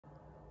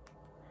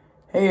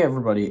Hey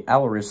everybody,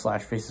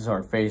 Alaris / Faces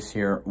Heart Face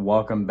here.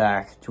 Welcome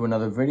back to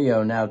another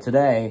video. Now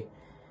today,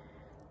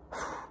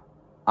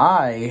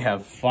 I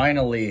have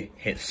finally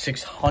hit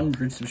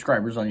 600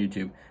 subscribers on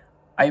YouTube.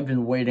 I've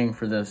been waiting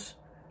for this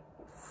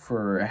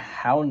for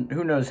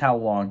who knows how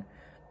long,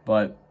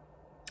 but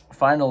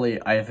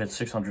finally I have hit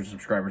 600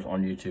 subscribers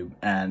on YouTube,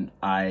 and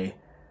I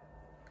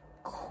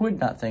could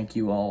not thank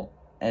you all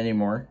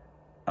anymore.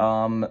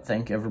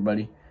 Thank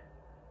everybody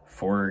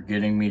for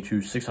getting me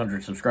to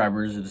 600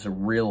 subscribers. It is a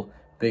real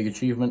big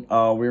achievement.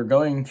 We're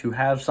going to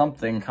have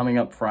something coming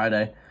up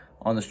Friday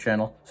on this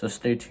channel, so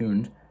stay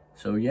tuned.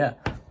 So yeah,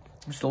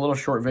 just a little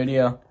short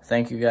video.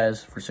 Thank you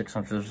guys for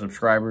 600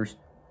 subscribers.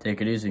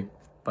 Take it easy.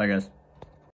 Bye guys.